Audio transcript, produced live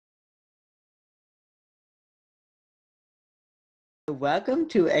Welcome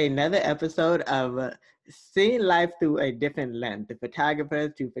to another episode of Seeing Life Through a Different Lens, the Photographer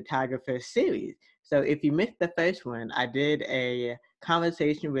to Photographer series. So if you missed the first one, I did a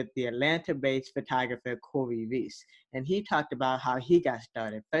conversation with the Atlanta-based photographer Corey Reese, and he talked about how he got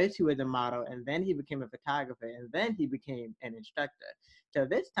started. First, he was a model, and then he became a photographer, and then he became an instructor. So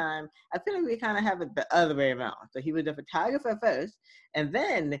this time, I feel like we kind of have it the other way around. So he was a photographer first, and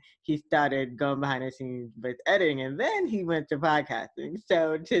then he started going behind the scenes with editing, and then he went to podcasting.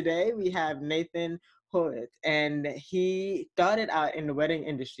 So today we have Nathan Holritz, and he started out in the wedding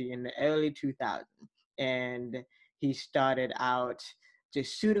industry in the early 2000s. And he started out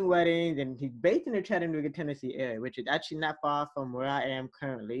just shooting weddings, and he's based in the Chattanooga, Tennessee area, which is actually not far from where I am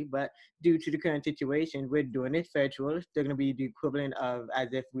currently. But due to the current situation, we're doing it virtual. It's still going to be the equivalent of as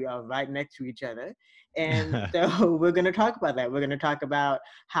if we are right next to each other. And so we're going to talk about that. We're going to talk about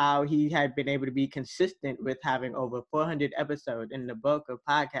how he had been able to be consistent with having over 400 episodes in the Bokeh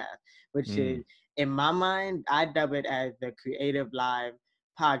podcast, which is, in my mind, I dub it as the creative live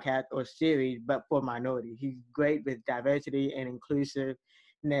podcast or series, but for minorities. He's great with diversity and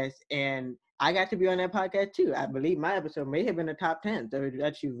inclusiveness, and I got to be on that podcast too. I believe my episode may have been the top 10, so it's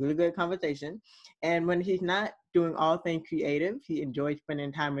actually a really good conversation. And when he's not doing all things creative, he enjoys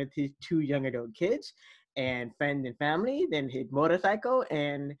spending time with his 2 young adult kids and friends and family, then his motorcycle,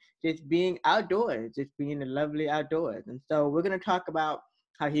 and just being outdoors, just being the lovely outdoors. And so we're going to talk about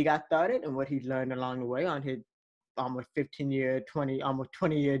how he got started and what he's learned along the way on his almost 20 year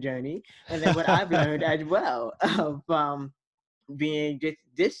journey, and then what I've learned as well of being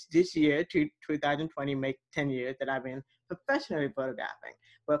just this year, 2020, make 10 years that I've been professionally photographing.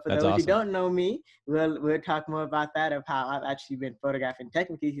 But for That's those awesome. who don't know me, we'll talk more about that, of how I've actually been photographing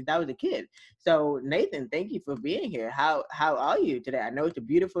technically since I was a kid. So Nathan, thank you for being here. How are you today? I know it's a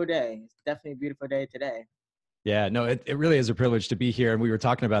beautiful day. It's definitely a beautiful day today. Yeah, no, it really is a privilege to be here. And we were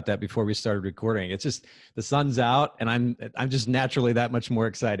talking about that before we started recording. It's just the sun's out and I'm just naturally that much more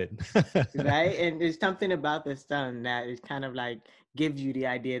excited. Right? And there's something about the sun that is kind of like gives you the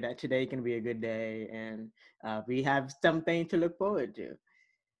idea that today can be a good day, and we have something to look forward to.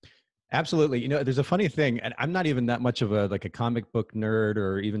 Absolutely. You know, there's a funny thing, and I'm not even that much of a comic book nerd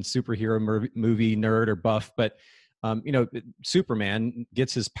or even superhero movie nerd or buff, but Superman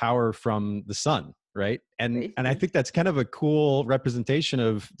gets his power from the sun, right? And I think that's kind of a cool representation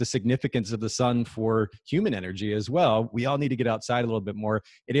of the significance of the sun for human energy as well. We all need to get outside a little bit more.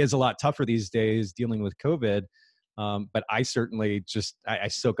 It is a lot tougher these days dealing with COVID, but I certainly I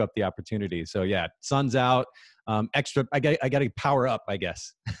soak up the opportunity. So yeah, sun's out. Extra, I got to power up, I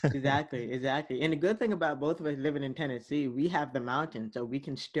guess. Exactly. And the good thing about both of us living in Tennessee, we have the mountains, so we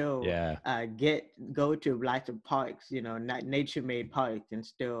can still go to lots of parks, not nature-made parks, and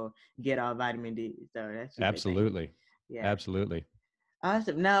still get our vitamin D. So that's absolutely. Yeah, absolutely.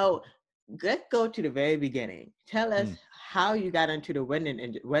 Awesome. Now, let's go to the very beginning. Tell us how you got into the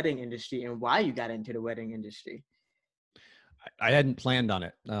wedding industry and why you got into the wedding industry. I hadn't planned on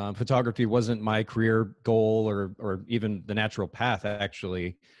it. Photography wasn't my career goal or even the natural path,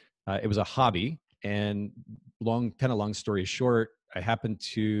 actually. It was a hobby, and long story short, I happened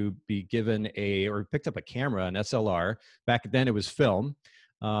to be given picked up a camera, an SLR. Back then it was film.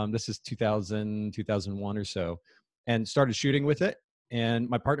 This is 2000, 2001 or so, and started shooting with it. And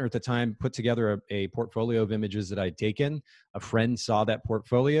my partner at the time put together a portfolio of images that I'd taken. A friend saw that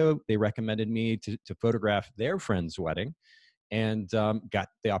portfolio. They recommended me to photograph their friend's wedding, and got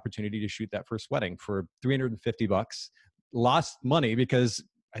the opportunity to shoot that first wedding for $350. Lost money because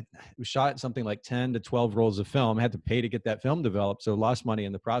I shot something like 10 to 12 rolls of film. I had to pay to get that film developed, so lost money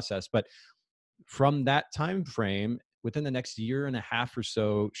in the process. But from that time frame, within the next year and a half or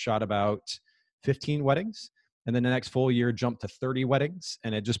so, shot about 15 weddings. And then the next full year jumped to 30 weddings,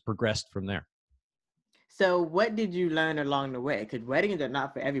 and it just progressed from there. So what did you learn along the way? Because weddings are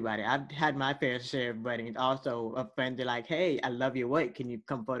not for everybody. I've had my fair share of weddings. Also, a friend are like, "Hey, I love your work. Can you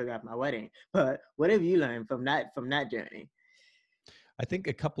come photograph my wedding?" But what have you learned from that journey? I think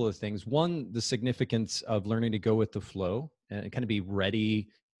a couple of things. One, the significance of learning to go with the flow and kind of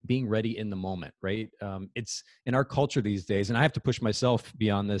being ready in the moment, right? It's in our culture these days, and I have to push myself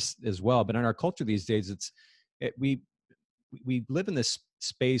beyond this as well. But in our culture these days, we live in this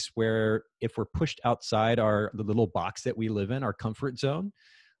space where if we're pushed outside the little box that we live in, our comfort zone,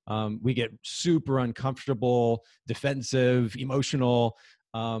 we get super uncomfortable, defensive, emotional,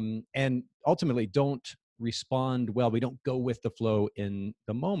 and ultimately don't respond well. We don't go with the flow in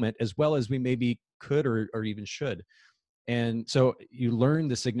the moment as well as we maybe could or even should. And so you learn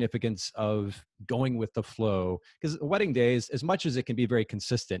the significance of going with the flow, because a wedding day is, as much as it can be very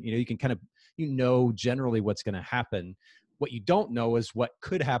consistent, you can kind of, generally what's going to happen. What you don't know is what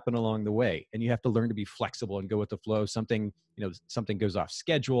could happen along the way. And you have to learn to be flexible and go with the flow. Something, something goes off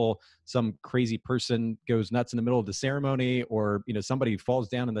schedule, some crazy person goes nuts in the middle of the ceremony, or, somebody falls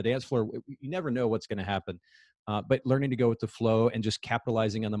down on the dance floor. You never know what's going to happen. But learning to go with the flow and just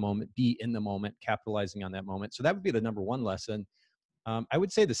capitalizing on the moment, be in the moment, capitalizing on that moment. So that would be the number one lesson. I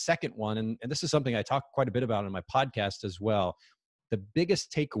would say the second one, and this is something I talk quite a bit about in my podcast as well. The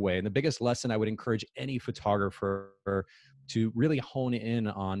biggest takeaway and the biggest lesson I would encourage any photographer to really hone in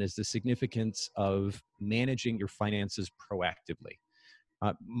on is the significance of managing your finances proactively.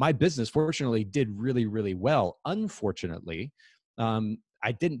 My business, fortunately, did really, really well. Unfortunately,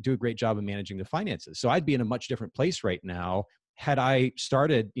 I didn't do a great job of managing the finances. So I'd be in a much different place right now had I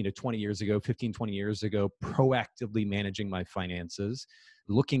started, 20 years ago, 15, 20 years ago, proactively managing my finances,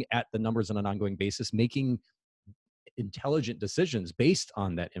 looking at the numbers on an ongoing basis, making intelligent decisions based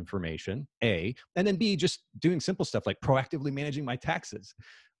on that information, A, and then B, just doing simple stuff like proactively managing my taxes.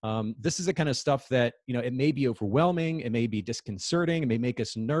 This is the kind of stuff that, it may be overwhelming, it may be disconcerting, it may make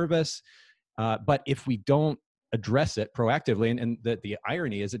us nervous, but if we don't address it proactively, and the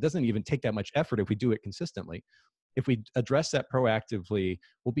irony is it doesn't even take that much effort if we do it consistently. If we address that proactively,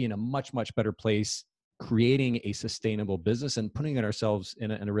 we'll be in a much, much better place, creating a sustainable business and putting ourselves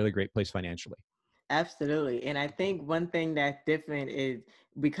in a really great place financially. Absolutely. And I think one thing that's different is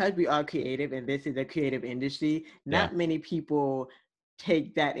because we are creative and this is a creative industry, Yeah, not many people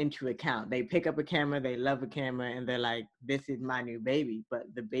take that into account. They pick up a camera, they love a camera, and they're like, this is my new baby. But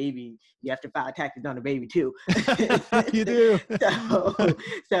the baby, you have to file taxes on the baby too. you do.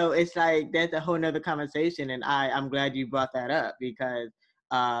 so it's like, that's a whole nother conversation. And I'm glad you brought that up because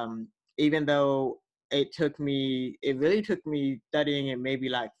even though it really took me studying it maybe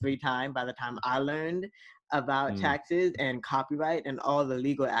like 3 times by the time I learned about taxes and copyright and all the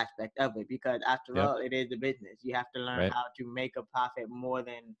legal aspect of it, because after Yep. all, it is a business. You have to learn Right. how to make a profit more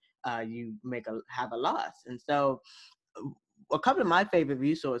than you have a loss. And so a couple of my favorite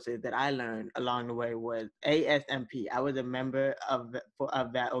resources that I learned along the way was ASMP. I was a member of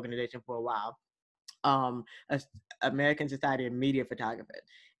that organization for a while. um, American Society of Media Photographers.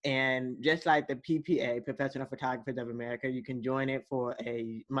 And just like the PPA, Professional Photographers of America, you can join it for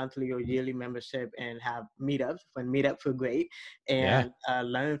a monthly or yearly membership and have meetups. When meetups were great, Yeah.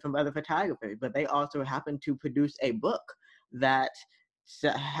 and learn from other photographers. But they also happen to produce a book that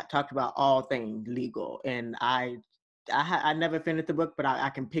talked about all things legal. And I never finished the book, but I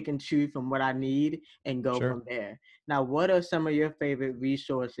can pick and choose from what I need and go Sure. from there. Now, what are some of your favorite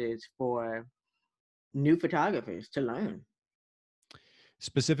resources for new photographers to learn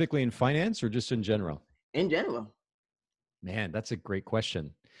Specifically in finance or just in general? in general? Man, that's a great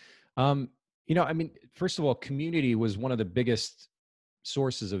question. Um, first of all, community was one of the biggest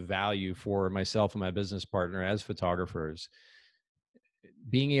sources of value for myself and my business partner as photographers.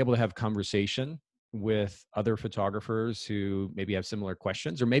 Being able to have conversation with other photographers who maybe have similar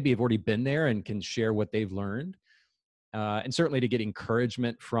questions or maybe have already been there and can share what they've learned. And certainly to get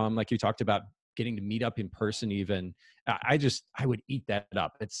encouragement from, like you talked about, getting to meet up in person even. I would eat that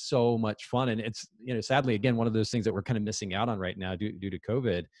up. It's so much fun. And it's, sadly, again, one of those things that we're kind of missing out on right now due to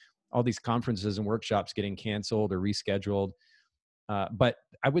COVID, all these conferences and workshops getting canceled or rescheduled. But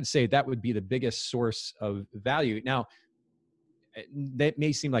I would say that would be the biggest source of value. Now, that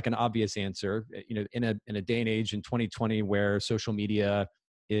may seem like an obvious answer, in a day and age in 2020 where social media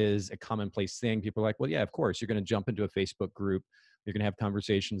is a commonplace thing. People are like, well, yeah, of course, you're going to jump into a Facebook group. You're going to have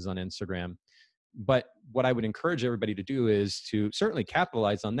conversations on Instagram. But what I would encourage everybody to do is to certainly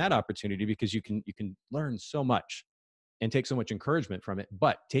capitalize on that opportunity, because you can learn so much and take so much encouragement from it.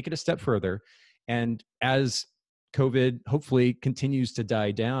 But take it a step further. And as COVID hopefully continues to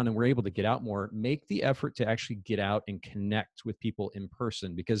die down and we're able to get out more, make the effort to actually get out and connect with people in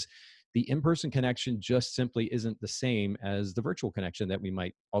person, because the in-person connection just simply isn't the same as the virtual connection that we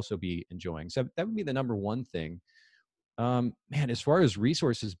might also be enjoying. So that would be the number one thing. Man, as far as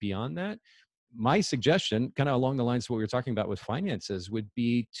resources beyond that, my suggestion, kind of along the lines of what we were talking about with finances, would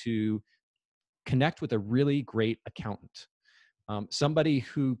be to connect with a really great accountant, somebody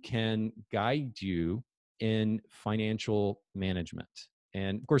who can guide you in financial management.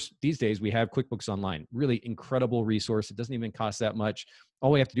 And of course, these days we have QuickBooks Online, really incredible resource. It doesn't even cost that much.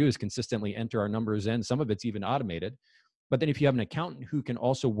 All we have to do is consistently enter our numbers in. Some of it's even automated. But then if you have an accountant who can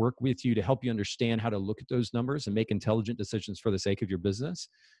also work with you to help you understand how to look at those numbers and make intelligent decisions for the sake of your business,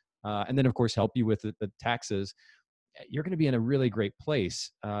 and then of course help you with the taxes, you're going to be in a really great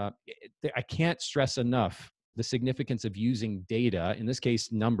place. I can't stress enough the significance of using data, in this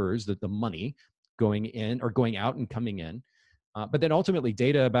case, numbers, the money going in or going out and coming in, But then ultimately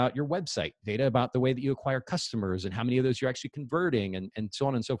data about your website, data about the way that you acquire customers and how many of those you're actually converting, and so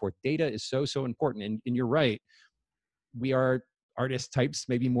on and so forth. Data is so, so important. And you're right. We are artist types,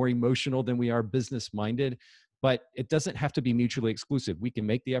 maybe more emotional than we are business minded, but it doesn't have to be mutually exclusive. We can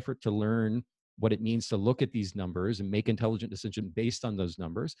make the effort to learn what it means to look at these numbers and make intelligent decisions based on those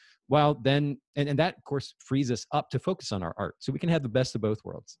numbers. While then, and that of course frees us up to focus on our art. So we can have the best of both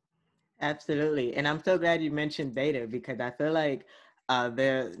worlds. Absolutely. And I'm so glad you mentioned data, because I feel like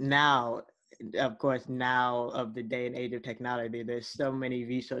there now, of course, now of the day and age of technology, there's so many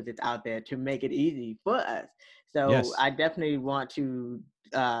resources out there to make it easy for us. So Yes. I definitely want to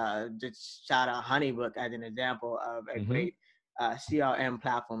just shout out Honeybook as an example of a Mm-hmm. great CRM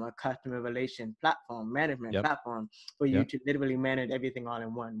platform, a customer relation platform, management Yep. platform for you Yep. to literally manage everything all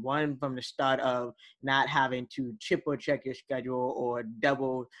in one. One, from the start of not having to triple check your schedule or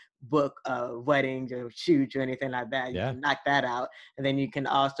double book weddings or shoots or anything like that. You Yeah. can knock that out. And then you can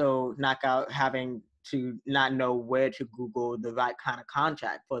also knock out having to not know where to Google the right kind of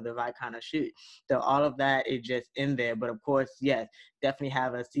contract for the right kind of shoot. So all of that is just in there. But of course, yes, definitely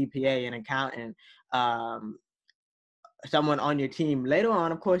have a CPA, an accountant, someone on your team. Later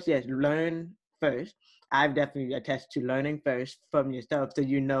on, of course, yes, learn first. I've definitely attested to learning first from yourself, so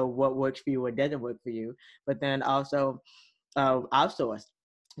you know what works for you, what doesn't work for you. But then also outsource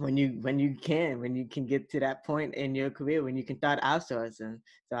when you can get to that point in your career when you can start outsourcing.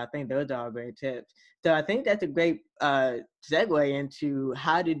 So I think those are all great tips. So I think that's a great segue into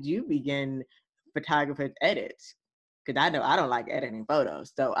how did you begin photographer's edits? Because I know I don't like editing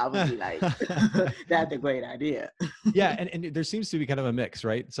photos, so I would be like, that's a great idea. Yeah, and there seems to be kind of a mix,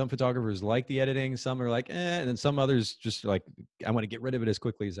 right? Some photographers like the editing, some are like, and then some others just like, I want to get rid of it as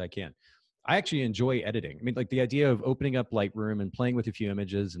quickly as I can. I actually enjoy editing. I mean, like the idea of opening up Lightroom and playing with a few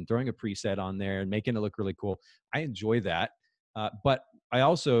images and throwing a preset on there and making it look really cool. I enjoy that. But I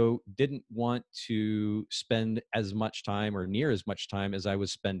also didn't want to spend as much time or near as much time as I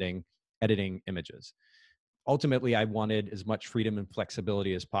was spending editing images. Ultimately, I wanted as much freedom and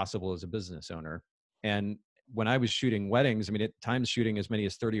flexibility as possible as a business owner. And when I was shooting weddings, I mean, at times shooting as many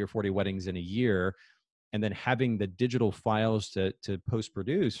as 30 or 40 weddings in a year, and then having the digital files to post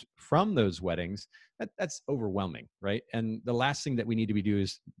produce from those weddings, that's overwhelming, right? And the last thing that we need to be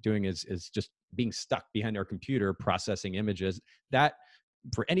doing is just being stuck behind our computer processing images. That,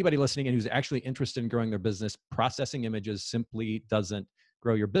 for anybody listening in who's actually interested in growing their business, processing images simply doesn't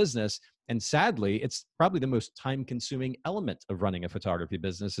grow your business. And sadly, it's probably the most time consuming element of running a photography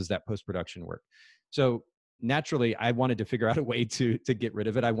business is that post-production work. So naturally, I wanted to figure out a way to get rid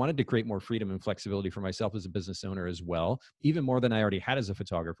of it. I wanted to create more freedom and flexibility for myself as a business owner as well, even more than I already had as a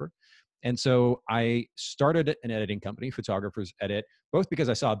photographer. And so I started an editing company, Photographers Edit, both because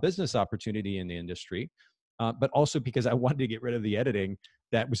I saw a business opportunity in the industry, but also because I wanted to get rid of the editing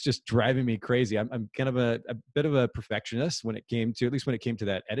that was just driving me crazy. I'm kind of a bit of a perfectionist when it came to, at least when it came to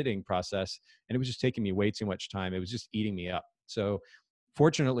that editing process, and it was just taking me way too much time. It was just eating me up. So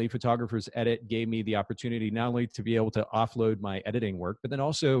fortunately, Photographers Edit gave me the opportunity not only to be able to offload my editing work, but then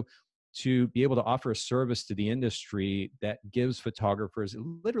also to be able to offer a service to the industry that gives photographers, it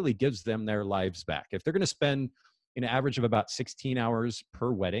literally gives them their lives back. If they're going to spend an average of about 16 hours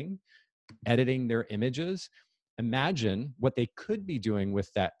per wedding editing their images, imagine what they could be doing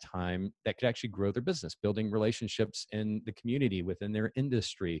with that time that could actually grow their business, building relationships in the community within their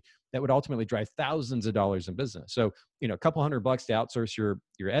industry that would ultimately drive thousands of dollars in business. So, a couple $100 to outsource your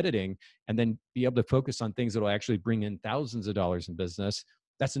editing and then be able to focus on things that will actually bring in thousands of dollars in business.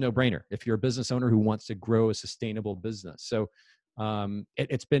 That's a no-brainer if you're a business owner who wants to grow a sustainable business. So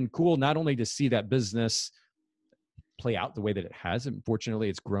it's been cool not only to see that business play out the way that it has. And fortunately,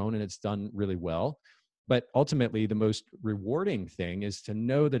 it's grown and it's done really well. But ultimately, the most rewarding thing is to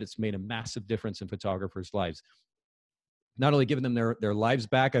know that it's made a massive difference in photographers' lives. Not only giving them their lives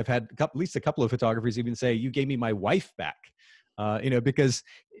back, I've had at least a couple of photographers even say, "You gave me my wife back," because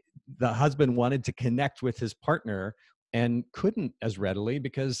the husband wanted to connect with his partner and couldn't as readily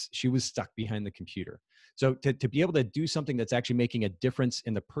because she was stuck behind the computer. So to be able to do something that's actually making a difference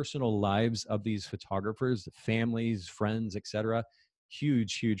in the personal lives of these photographers, families, friends, etc.,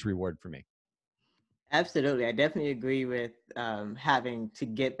 huge reward for me. Absolutely. I definitely agree with having to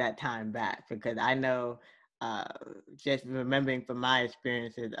get that time back, because I know uh, just remembering from my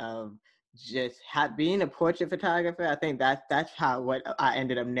experiences of just being a portrait photographer, I think that's how what I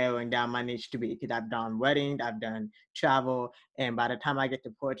ended up narrowing down my niche to be, because I've done weddings, I've done travel, and by the time I get to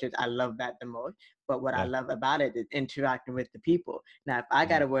portraits, I love that the most. But what I Yeah. love about it is interacting with the people. Now, if I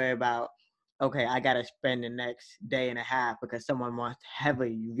got to worry about okay, I gotta spend the next day and a half because someone wants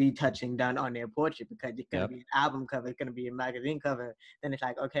heavy retouching done on their portrait because it's gonna Yep. be an album cover, it's gonna be a magazine cover. Then it's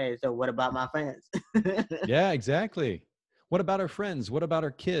like, okay, so what about my friends? Yeah, exactly. What about our friends? What about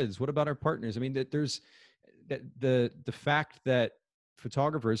our kids? What about our partners? I mean, there's the fact that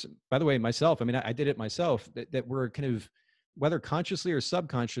photographers, by the way, myself, I mean, I did it myself, that we're kind of, whether consciously or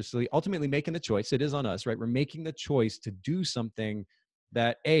subconsciously, ultimately making the choice. It is on us, right? We're making the choice to do something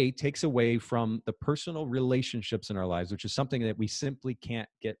that takes away from the personal relationships in our lives, which is something that we simply can't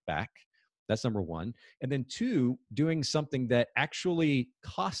get back. That's number one. And then two, doing something that actually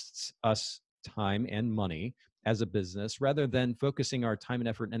costs us time and money as a business, rather than focusing our time and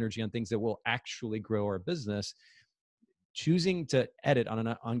effort and energy on things that will actually grow our business. Choosing to edit on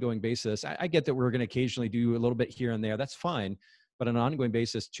an ongoing basis. I get that we're going to occasionally do a little bit here and there. That's fine. But on an ongoing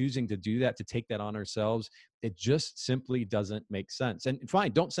basis, choosing to do that, to take that on ourselves, it just simply doesn't make sense. And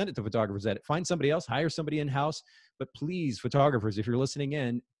fine, don't send it to photographers edit. Find somebody else, hire somebody in-house. But please, photographers, if you're listening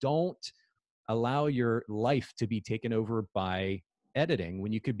in, don't allow your life to be taken over by editing,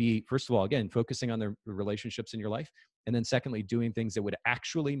 when you could be, first of all, again, focusing on the relationships in your life, and then secondly, doing things that would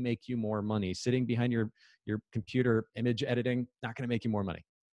actually make you more money. Sitting behind your computer image editing, not going to make you more money.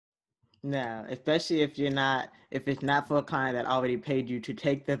 No, especially if it's not for a client that already paid you to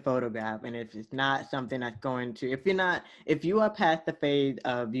take the photograph, and if it's not something that's going to, if you are past the phase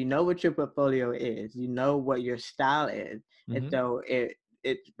of, you know what your portfolio is, you know what your style is, and Mm-hmm. so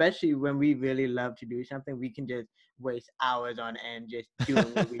especially when we really love to do something, we can just waste hours on end just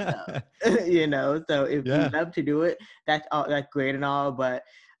doing what we love, you know. So if you Yeah. love to do it, that's all, that's great and all, but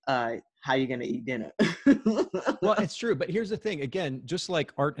how you gonna eat dinner? Well, it's true. But here's the thing. Again, just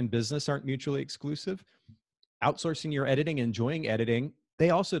like art and business aren't mutually exclusive, outsourcing your editing, enjoying editing, they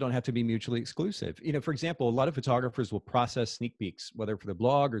also don't have to be mutually exclusive. You know, for example, a lot of photographers will process sneak peeks, whether for the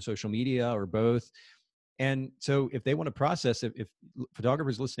blog or social media or both. And so if they want to process, if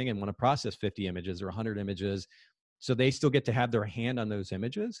photographers listening and want to process 50 images or 100 images, so they still get to have their hand on those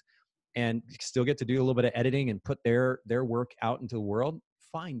images and still get to do a little bit of editing and put their work out into the world,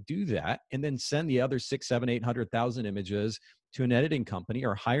 fine, do that. And then send the other 6, 7, 800,000 images to an editing company,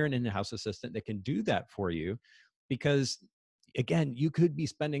 or hire an in-house assistant that can do that for you. Because again, you could be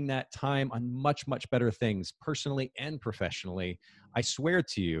spending that time on much, much better things, personally and professionally. I swear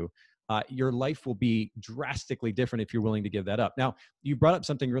to you, your life will be drastically different if you're willing to give that up. Now, you brought up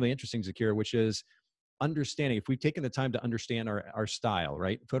something really interesting, Zaakirah, which is understanding. If we've taken the time to understand our style,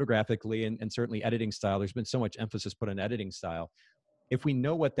 right, photographically, and certainly editing style, there's been so much emphasis put on editing style. If we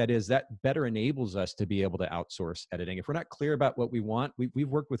know what that is, that better enables us to be able to outsource editing. If we're not clear about what we want, we've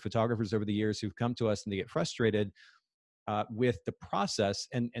worked with photographers over the years who've come to us and they get frustrated with the process.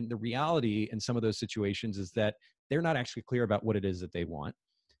 And the reality in some of those situations is that they're not actually clear about what it is that they want.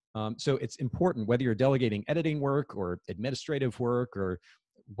 So it's important, whether you're delegating editing work or administrative work or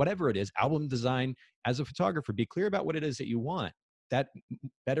whatever it is, album design, as a photographer, be clear about what it is that you want. That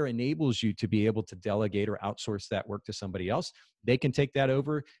better enables you to be able to delegate or outsource that work to somebody else. They can take that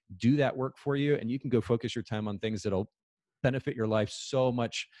over, do that work for you, and you can go focus your time on things that'll benefit your life so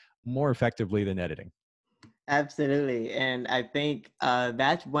much more effectively than editing. Absolutely. And I think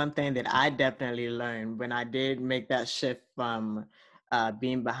that's one thing that I definitely learned when I did make that shift from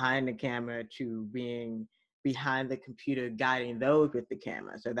being behind the camera to being behind the computer, guiding those with the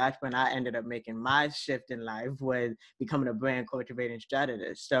camera. So that's when I ended up making my shift in life, was becoming a brand cultivating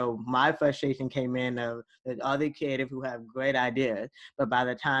strategist. So my frustration came in of, there's other creative who have great ideas, but by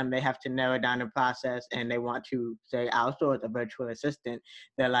the time they have to narrow down the process and they want to, say, outsource a virtual assistant,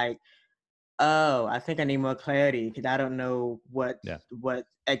 they're like, oh, I think I need more clarity because I don't know Yeah. what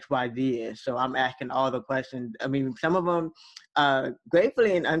XYZ is. So I'm asking all the questions. I mean, some of them,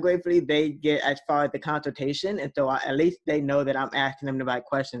 gratefully and ungratefully, they get as far as the consultation, and so at least they know that I'm asking them the right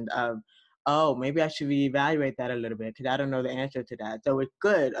questions. Of, oh, maybe I should reevaluate that a little bit because I don't know the answer to that. So it's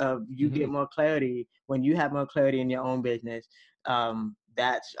good. You Mm-hmm. get more clarity when you have more clarity in your own business.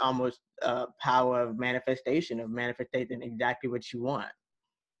 That's almost power of manifestation, exactly what you want.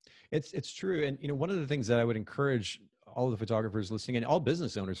 It's true. And one of the things that I would encourage all of the photographers listening, and all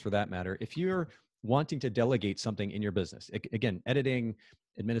business owners for that matter, if you're wanting to delegate something in your business, again, editing,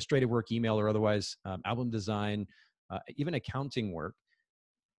 administrative work, email or otherwise, album design, even accounting work,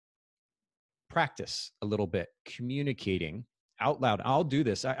 practice a little bit, communicating out loud. I'll do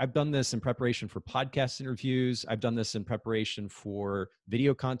this. I've done this in preparation for podcast interviews. I've done this in preparation for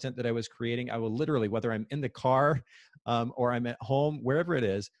video content that I was creating. I will literally, whether I'm in the car or I'm at home, wherever it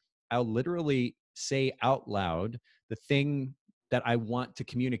is, I'll literally say out loud the thing that I want to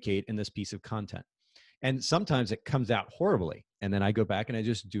communicate in this piece of content. And sometimes it comes out horribly. And then I go back and I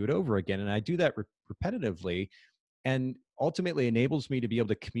just do it over again. And I do that repetitively, and ultimately enables me to be able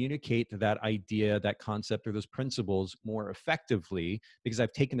to communicate that idea, that concept, or those principles more effectively, because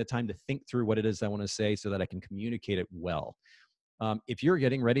I've taken the time to think through what it is I want to say so that I can communicate it well. If you're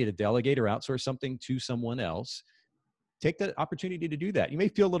getting ready to delegate or outsource something to someone else, take the opportunity to do that. You may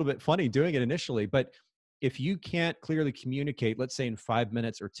feel a little bit funny doing it initially, but if you can't clearly communicate, let's say in 5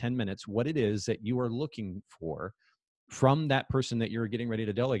 minutes or 10 minutes, what it is that you are looking for from that person that you're getting ready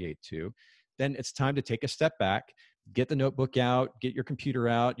to delegate to, then it's time to take a step back, get the notebook out, get your computer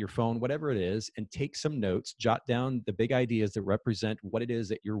out, your phone, whatever it is, and take some notes, jot down the big ideas that represent what it is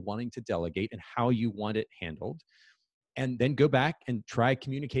that you're wanting to delegate and how you want it handled. And then go back and try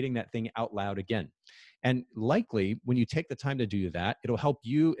communicating that thing out loud again. And likely, when you take the time to do that, it'll help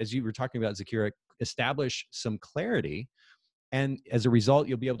you, as you were talking about, Zaakirah, establish some clarity. And as a result,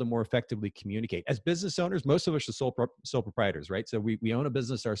 you'll be able to more effectively communicate. As business owners, most of us are sole proprietors, right? So we own a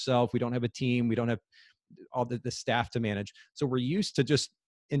business ourselves. We don't have a team. We don't have all the staff to manage. So we're used to just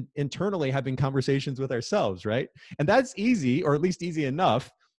internally having conversations with ourselves, right? And that's easy, or at least easy enough.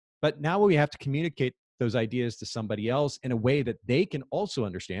 But now we have to communicate those ideas to somebody else in a way that they can also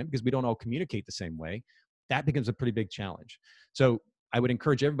understand, because we don't all communicate the same way. That becomes a pretty big challenge. So I would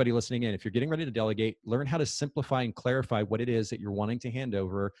encourage everybody listening in, if you're getting ready to delegate, learn how to simplify and clarify what it is that you're wanting to hand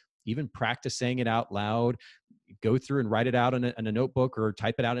over. Even practice saying it out loud. Go through and write it out in a notebook or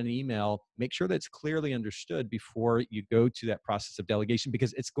type it out in an email. Make sure that it's clearly understood before you go to that process of delegation,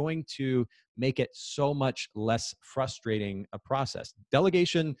 because it's going to make it so much less frustrating a process.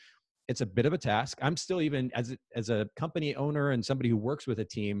 Delegation, it's a bit of a task. I'm still, even as a company owner and somebody who works with a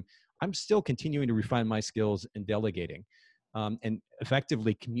team, I'm still continuing to refine my skills in delegating and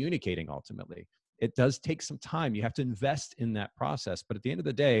effectively communicating ultimately. It does take some time. You have to invest in that process. But at the end of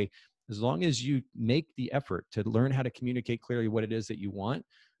the day, as long as you make the effort to learn how to communicate clearly what it is that you want,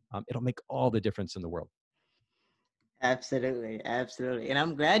 it'll make all the difference in the world. Absolutely, absolutely. And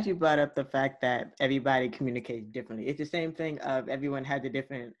I'm glad you brought up the fact that everybody communicates differently. It's the same thing of everyone has a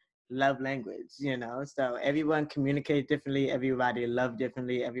different love language, you know? So everyone communicates differently, everybody loves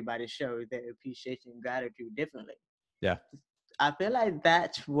differently, everybody shows their appreciation and gratitude differently. Yeah. I feel like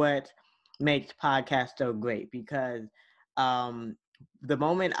that's what makes podcasts so great, because the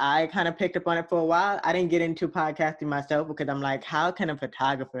moment I kind of picked up on it for a while, I didn't get into podcasting myself, because I'm like, how can a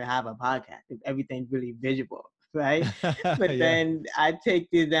photographer have a podcast if everything's really visual, right? But Yeah. then I take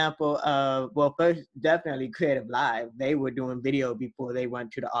the example of, well, first, definitely Creative Live. They were doing video before they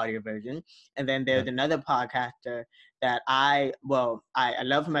went to the audio version. And then there's Yeah. another podcaster that I love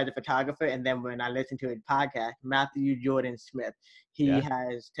him as a photographer. And then when I listen to his podcast, Matthew Jordan Smith, he Yeah.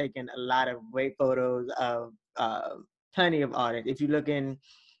 has taken a lot of great photos of plenty of artists. If you look in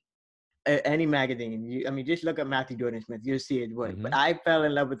any magazine, just look at Matthew Jordan Smith, you'll see his work. But Mm-hmm. I fell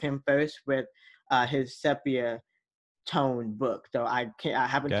in love with him first with his sepia tone book. So I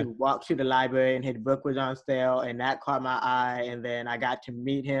happened Okay. to walk to the library and his book was on sale, and that caught my eye. And then I got to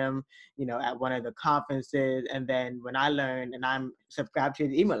meet him, at one of the conferences. And then when I learned, and I'm subscribed to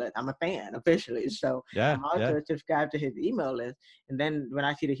his email list, I'm a fan officially. So Yeah. I'm Yeah. also subscribed to his email list. And then when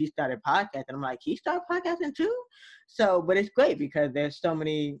I see that he started podcasting, I'm like, he started podcasting too? So, but it's great because there's so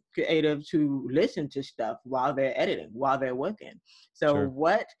many creatives who listen to stuff while they're editing, while they're working. So Sure.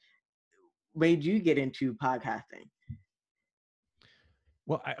 what made you get into podcasting?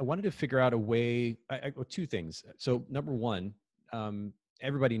 Well, I wanted to figure out a way, well, two things. So number one,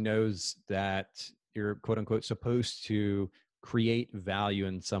 everybody knows that you're quote unquote supposed to create value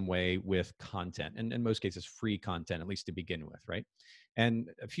in some way with content, and in most cases, free content, at least to begin with, right? And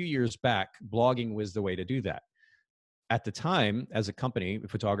a few years back, blogging was the way to do that. At the time, as a company,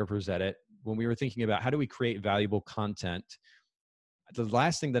 Photographers Edit, when we were thinking about how do we create valuable content, the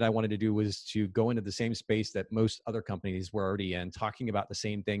last thing that I wanted to do was to go into the same space that most other companies were already in, talking about the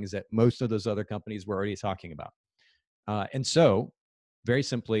same things that most of those other companies were already talking about. And so, very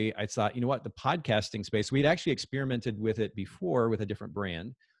simply, I thought, you know what, the podcasting space, we'd actually experimented with it before with a different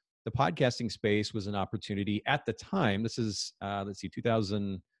brand. The podcasting space was an opportunity at the time. This is,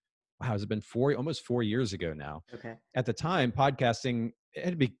 2000, wow, has it been almost 4 years ago now? Okay. At the time, podcasting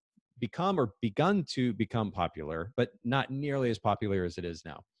had become or begun to become popular, but not nearly as popular as it is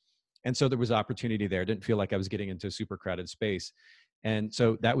now. And so there was opportunity there. I didn't feel like I was getting into a super crowded space. And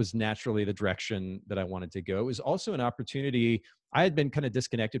so that was naturally the direction that I wanted to go. It was also an opportunity. I had been kind of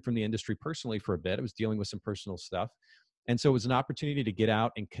disconnected from the industry personally for a bit. I was dealing with some personal stuff. And so it was an opportunity to get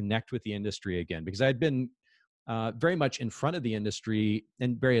out and connect with the industry again, because I had been very much in front of the industry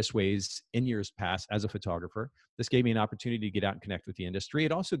in various ways in years past as a photographer. This gave me an opportunity to get out and connect with the industry.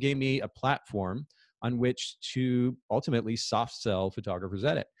 It also gave me a platform on which to ultimately soft sell Photographer's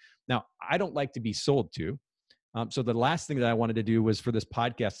Edit. Now, I don't like to be sold to. So the last thing that I wanted to do was for this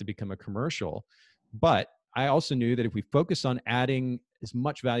podcast to become a commercial. But I also knew that if we focus on adding as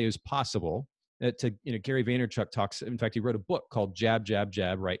much value as possible, Gary Vaynerchuk talks, in fact, he wrote a book called Jab, Jab,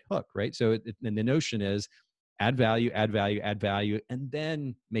 Jab, Right Hook, right? So and the notion is add value, add value, add value, and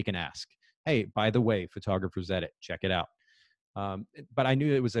then make an ask. Hey, by the way, Photographer's Edit, check it out. But I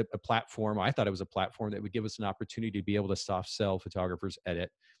knew it was a platform. I thought it was a platform that would give us an opportunity to be able to soft sell Photographer's Edit,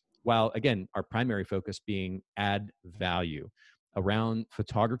 while again, our primary focus being add value around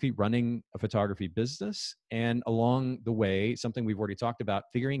photography, running a photography business, and along the way, something we've already talked about,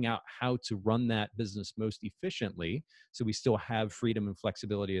 figuring out how to run that business most efficiently so we still have freedom and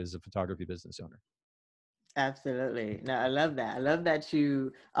flexibility as a photography business owner. Absolutely. No, I love that. I love that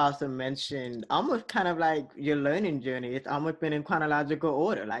you also mentioned almost kind of like your learning journey. It's almost been in chronological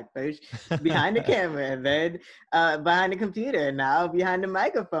order, like first behind the camera and then behind the computer and now behind the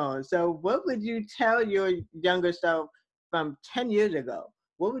microphone. So what would you tell your younger self from 10 years ago?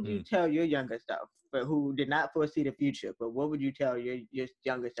 What would you tell your younger self who did not foresee the future, but what would you tell your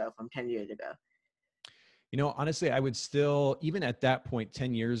younger self from 10 years ago? Honestly, I would still, even at that point,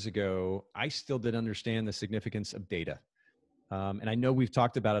 10 years ago, I still didn't understand the significance of data. And I know we've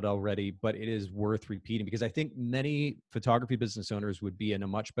talked about it already, but it is worth repeating because I think many photography business owners would be in a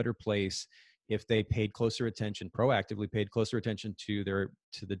much better place if they paid closer attention, proactively paid closer attention to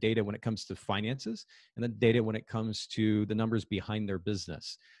the data when it comes to finances and the data when it comes to the numbers behind their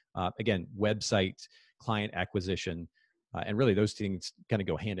business. Again, website, client acquisition, and really those things kind of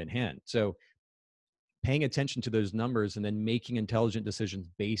go hand in hand. So paying attention to those numbers and then making intelligent decisions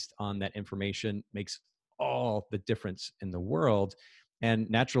based on that information makes all the difference in the world. And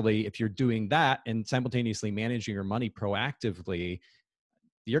naturally, if you're doing that and simultaneously managing your money proactively,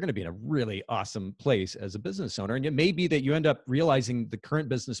 you're going to be in a really awesome place as a business owner. And it may be that you end up realizing the current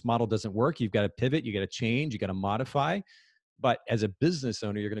business model doesn't work. You've got to pivot, you got to change, you got to modify. But as a business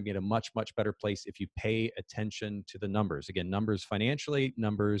owner, you're going to be in a much, much better place if you pay attention to the numbers. Again, numbers financially,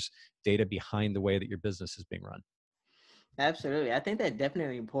 numbers, data behind the way that your business is being run. Absolutely. I think that's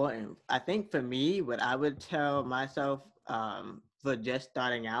definitely important. I think for me, what I would tell myself for just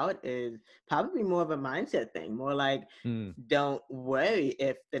starting out is probably more of a mindset thing, more like don't worry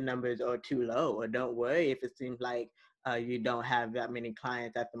if the numbers are too low, or don't worry if it seems like you don't have that many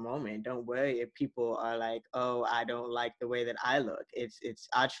clients at the moment. Don't worry if people are like, oh, I don't like the way that I look. It's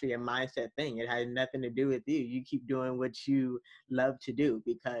actually a mindset thing. It has nothing to do with you. You keep doing what you love to do,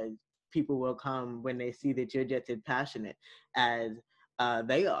 because people will come when they see that you're just as passionate as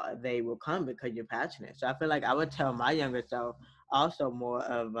they are. They will come because you're passionate. So I feel like I would tell my younger self also more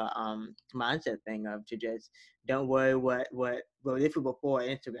of a mindset thing of to just don't worry well, this was before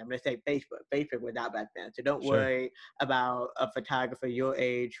Instagram. Let's say Facebook was out back then. So don't worry about a photographer your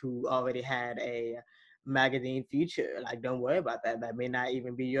age who already had a magazine feature. Like, don't worry about that. That may not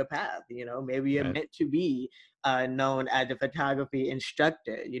even be your path. Maybe you're meant to be known as a photography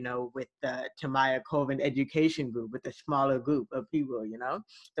instructor, with the Tamaya Colvin education group, with a smaller group of people,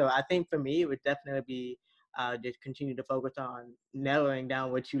 So I think for me, it would definitely be just continue to focus on narrowing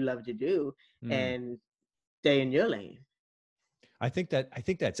down what you love to do and stay in your lane. I think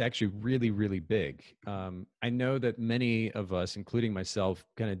that's actually really, really big. I know that many of us, including myself,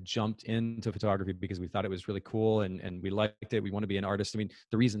 kind of jumped into photography because we thought it was really cool and we liked it. We want to be an artist. I mean,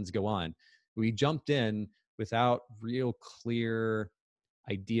 the reasons go on. We jumped in without real clear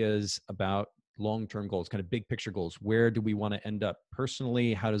ideas about long-term goals, kind of big picture goals. Where do we want to end up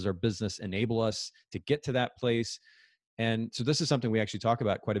personally? How does our business enable us to get to that place? And so this is something we actually talk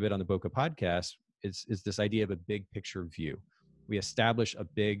about quite a bit on the Bokeh podcast, is this idea of a big picture view. We establish a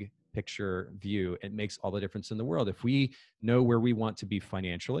big picture view. It makes all the difference in the world. If we know where we want to be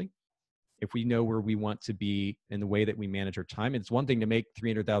financially, if we know where we want to be in the way that we manage our time, it's one thing to make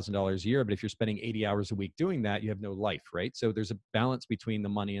 $300,000 a year, but if you're spending 80 hours a week doing that, you have no life, right? So there's a balance between the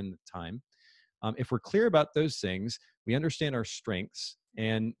money and the time. If we're clear about those things, we understand our strengths,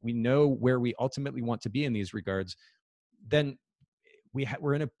 and we know where we ultimately want to be in these regards, then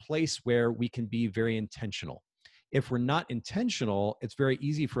we're in a place where we can be very intentional. If we're not intentional, it's very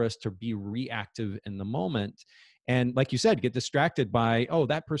easy for us to be reactive in the moment. And like you said, get distracted by, oh,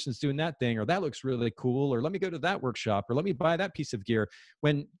 that person's doing that thing, or that looks really cool, or let me go to that workshop, or let me buy that piece of gear.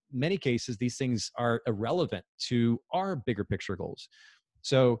 When in many cases, these things are irrelevant to our bigger picture goals.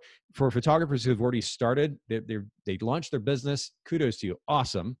 So for photographers who have already started, they launched their business, kudos to you.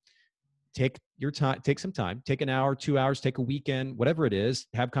 Awesome. Take your time, take some time, take an hour, 2 hours, take a weekend, whatever it is,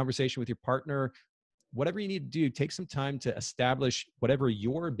 have conversation with your partner, whatever you need to do, take some time to establish whatever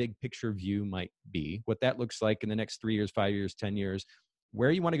your big picture view might be, what that looks like in the next 3 years, 5 years, 10 years,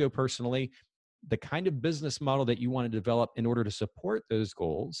 where you want to go personally, the kind of business model that you want to develop in order to support those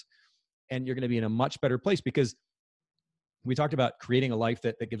goals. And you're going to be in a much better place, because we talked about creating a life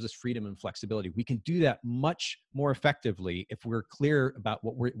that gives us freedom and flexibility. We can do that much more effectively if we're clear about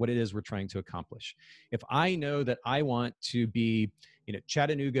what it is we're trying to accomplish. If I know that I want to be,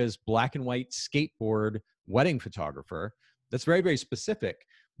 Chattanooga's black and white skateboard wedding photographer, that's very, very specific.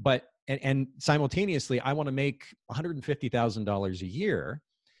 But and simultaneously, I want to make $150,000 a year.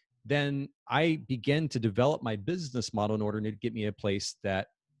 Then I begin to develop my business model in order to get me a place that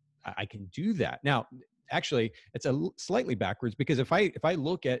I can do that. Now, actually, it's slightly backwards, because if I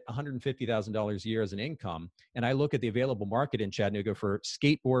look at $150,000 a year as an income, and I look at the available market in Chattanooga for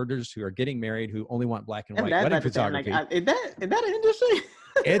skateboarders who are getting married, who only want black and white wedding photography, is that an industry?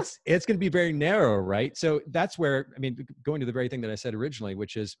 it's going to be very narrow, right? So that's where, going to the very thing that I said originally,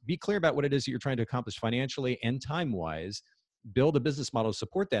 which is be clear about what it is that you're trying to accomplish financially and time-wise. Build a business model to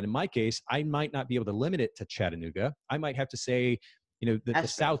support that. In my case, I might not be able to limit it to Chattanooga. I might have to say,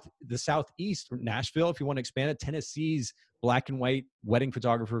 the Southeast, Nashville, if you want to expand it, Tennessee's black and white wedding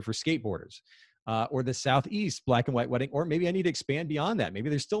photographer for skateboarders, or the Southeast black and white wedding, or maybe I need to expand beyond that. Maybe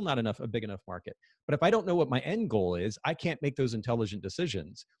there's still not a big enough market. But if I don't know what my end goal is, I can't make those intelligent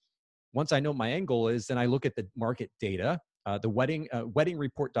decisions. Once I know what my end goal is, then I look at the market data. The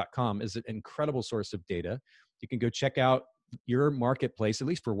weddingreport.com is an incredible source of data. You can go check out your marketplace, at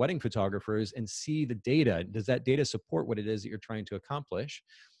least for wedding photographers, and see the data. Does that data support what it is that you're trying to accomplish?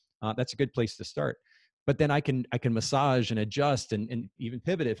 That's a good place to start. But then I can massage and adjust and even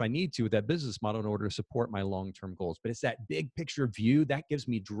pivot if I need to with that business model in order to support my long-term goals. But it's that big picture view that gives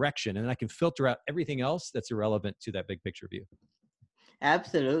me direction, and then I can filter out everything else that's irrelevant to that big picture view.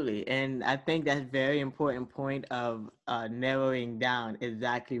 Absolutely. And I think that's a very important point of narrowing down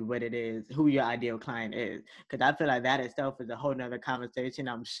exactly what it is, who your ideal client is. Because I feel like that itself is a whole nother conversation.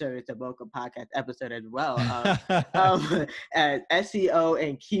 I'm sure it's a Bokeh podcast episode as well of SEO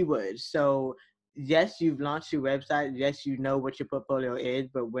and keywords. So yes, you've launched your website. Yes, you know what your portfolio is.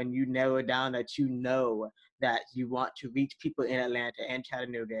 But when you narrow down that you want to reach people in Atlanta and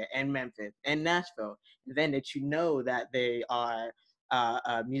Chattanooga and Memphis and Nashville, then that you know that they are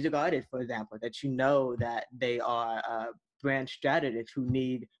music artists, for example, that you know that they are brand strategists who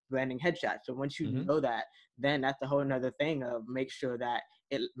need branding headshots. So once you know that, then that's a whole nother thing of make sure that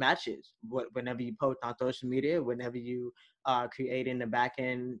it matches whenever you post on social media, whenever you are creating the back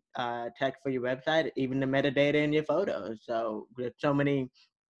end text for your website, even the metadata in your photos. So there's so many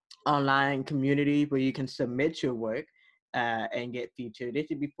online communities where you can submit your work and get featured.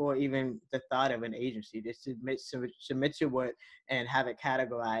 This is before even the thought of an agency. Just submit your work and have it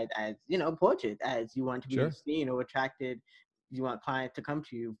categorized as, portraits, as you want to be seen or attracted. You want clients to come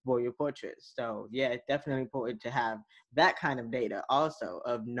to you for your portraits. So yeah, it's definitely important to have that kind of data also,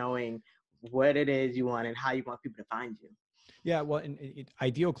 of knowing what it is you want and how you want people to find you. Yeah, well,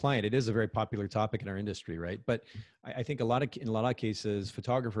 ideal client, it is a very popular topic in our industry, right? But I think in a lot of cases,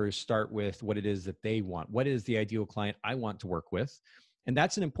 photographers start with what it is that they want. What is the ideal client I want to work with? And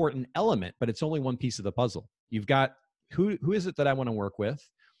that's an important element, but it's only one piece of the puzzle. You've got who is it that I want to work with?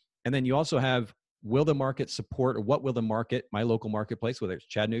 And then you also have, will the market support, or what will the market, my local marketplace, whether it's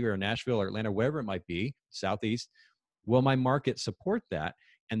Chattanooga or Nashville or Atlanta, wherever it might be, Southeast, will my market support that?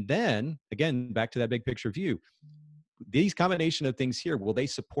 And then, again, back to that big picture view, these combination of things here, will they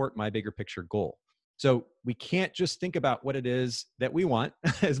support my bigger picture goal? So we can't just think about what it is that we want,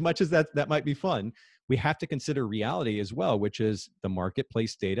 as much as that might be fun. We have to consider reality as well, which is the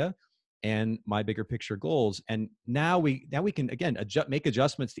marketplace data and my bigger picture goals. And now we can, again, make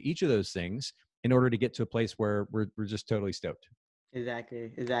adjustments to each of those things in order to get to a place where we're just totally stoked.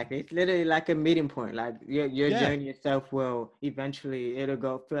 Exactly. It's literally like a meeting point. Like your journey itself will eventually,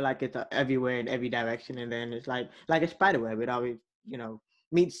 it'll feel like it's everywhere in every direction, and then it's like a spider web. It always,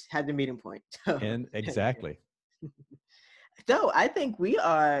 has a meeting point. So, and exactly. So I think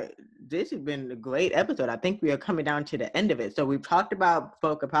this has been a great episode. I think we are coming down to the end of it. So we've talked about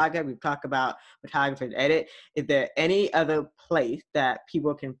Bokeh Podcast. We've talked about Photographers Edit. Is there any other place that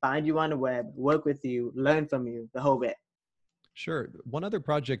people can find you on the web, work with you, learn from you, the whole bit? Sure. One other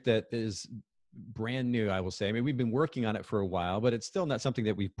project that is brand new, I will say, I mean, we've been working on it for a while, but it's still not something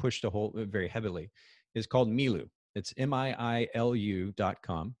that we've pushed very heavily, is called Miilu. It's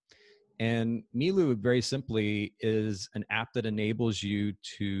MIILU.com. And Miilu, very simply, is an app that enables you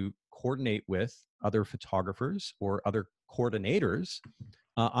to coordinate with other photographers or other coordinators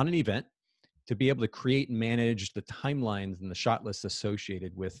on an event, to be able to create and manage the timelines and the shot lists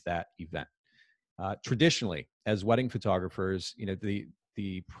associated with that event. Traditionally, as wedding photographers,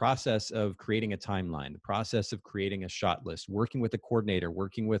 the process of creating a timeline, the process of creating a shot list, working with a coordinator,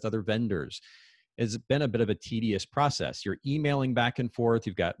 working with other vendors, has been a bit of a tedious process. You're emailing back and forth.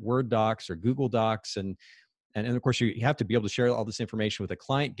 You've got Word docs or Google Docs, and of course you have to be able to share all this information with a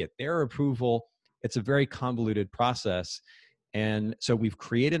client, get their approval. It's a very convoluted process. And so we've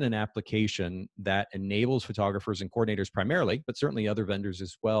created an application that enables photographers and coordinators primarily, but certainly other vendors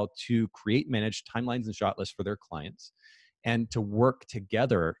as well, to create, manage timelines and shot lists for their clients and to work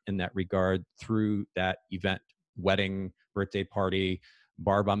together in that regard through that event, wedding, birthday party,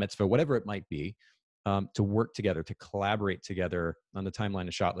 bar mitzvah, whatever it might be, to work together, to collaborate together on the timeline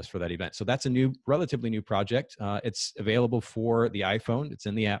and shot list for that event. So that's a relatively new project. It's available for the iPhone. It's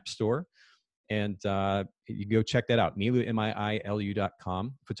in the App Store. And you go check that out,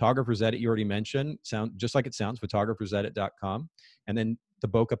 miilu.com. Photographer's Edit, you already mentioned, sound just like it sounds, photographersedit.com. And then the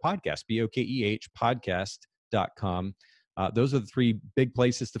Bokeh podcast, Bokeh podcast.com. Those are the three big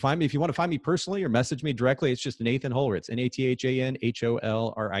places to find me. If you want to find me personally or message me directly, it's just Nathan Holritz, NathanHolritz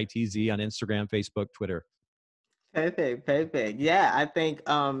on Instagram, Facebook, Twitter. Perfect. Yeah, I think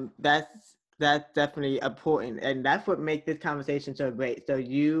that's definitely important, and that's what makes this conversation so great. So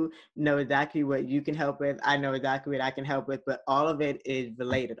you know exactly what you can help with. I know exactly what I can help with, but all of it is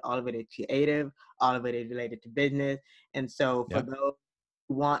related. All of it is creative. All of it is related to business. And so for those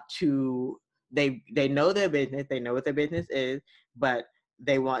who want to, they know their business, they know what their business is, but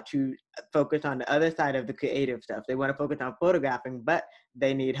they want to focus on the other side of the creative stuff. They want to focus on photographing, but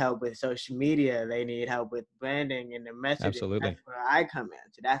they need help with social media. They need help with branding and the messaging. Absolutely. That's where I come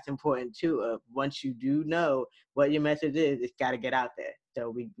in. So that's important too. Once you do know what your message is, it's got to get out there.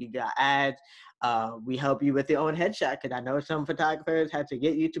 So we got ads. We help you with your own headshot, because I know some photographers have to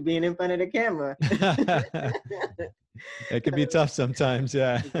get you to being in front of the camera. It can be tough sometimes.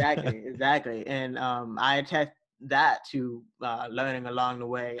 Yeah. Exactly. And I attest that to learning along the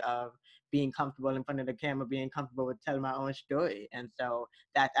way of being comfortable in front of the camera, being comfortable with telling my own story. And so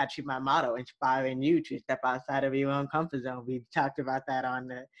that's actually my motto, inspiring you to step outside of your own comfort zone. We talked about that on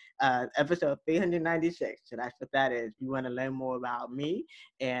the episode 396. So that's what that is. If you want to learn more about me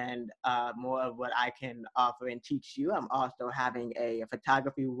and more of what I can offer and teach you, I'm also having a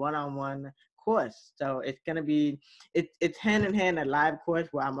photography one-on-one course. So it's going to be, it's hand in hand, a live course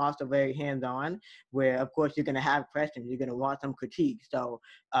where I'm also very hands-on, where of course you're going to have questions, you're going to want some critique. So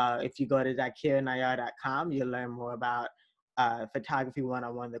if you go to Nayyar.com, you'll learn more about photography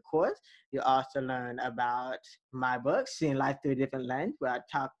one-on-one, the course. You'll also learn about my book, Seeing Life Through a Different Lens, where I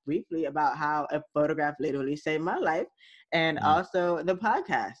talk briefly about how a photograph literally saved my life. And also the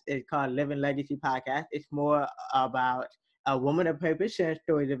podcast is called Living Legacy Podcast. It's more about a woman of purpose sharing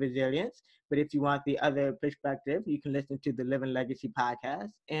stories of resilience. But if you want the other perspective, you can listen to the Living Legacy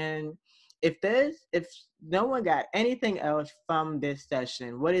podcast. And if no one got anything else from this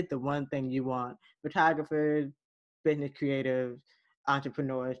session, what is the one thing you want photographers, business creatives,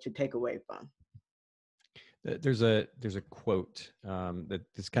 entrepreneurs to take away from? There's a quote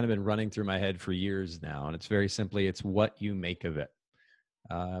that's kind of been running through my head for years now, and it's very simply, it's what you make of it.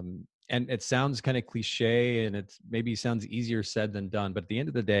 And it sounds kind of cliche, and it maybe sounds easier said than done, but at the end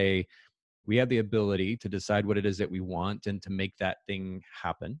of the day, we have the ability to decide what it is that we want and to make that thing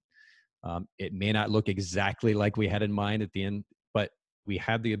happen. It may not look exactly like we had in mind at the end, but we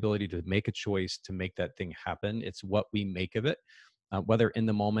have the ability to make a choice to make that thing happen. It's what we make of it, whether in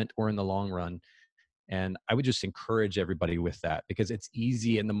the moment or in the long run. And I would just encourage everybody with that, because it's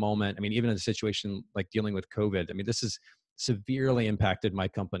easy in the moment. I mean, even in a situation like dealing with COVID, I mean, this has severely impacted my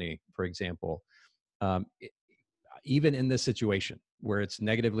company, for example. Even in this situation where it's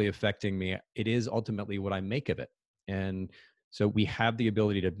negatively affecting me, it is ultimately what I make of it. And so we have the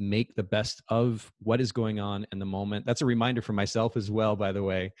ability to make the best of what is going on in the moment. That's a reminder for myself as well, by the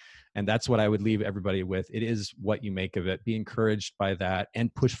way. And that's what I would leave everybody with. It is what you make of it. Be encouraged by that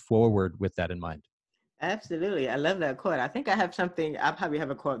and push forward with that in mind. Absolutely. I love that quote. I think I probably have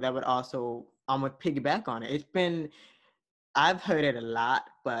a quote that would also almost piggyback on it. I've heard it a lot,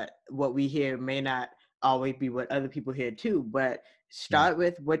 but what we hear may not always be what other people hear too. But start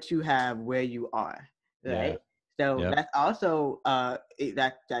with what you have where you are, right? So that's also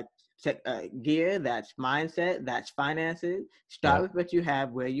gear, that's mindset, that's finances. Start with what you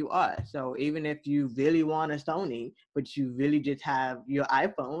have where you are. So even if you really want a Sony, but you really just have your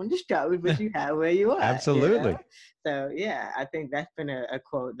iPhone, just start with what you have where you are. Absolutely. You know? So yeah, I think that's been a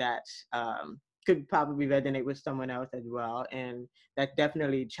quote that's could probably resonate with someone else as well. And that's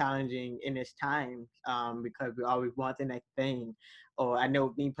definitely challenging in this time, because we always want the next thing. Or I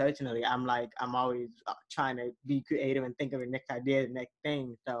know me personally, I'm always trying to be creative and think of the next idea, the next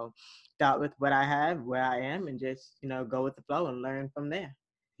thing. So start with what I have, where I am, and just, go with the flow and learn from there.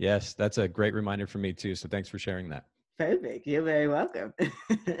 Yes, that's a great reminder for me too. So thanks for sharing that. Perfect. You're very welcome.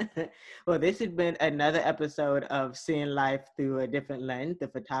 Well, this has been another episode of Seeing Life Through a Different Lens, the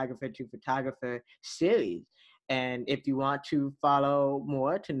Photographer to Photographer series. And if you want to follow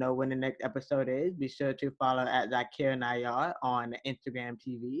more to know when the next episode is, be sure to follow at Zaakirah Nayyar on Instagram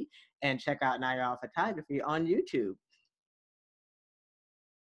TV and check out Nayyar Photography on YouTube.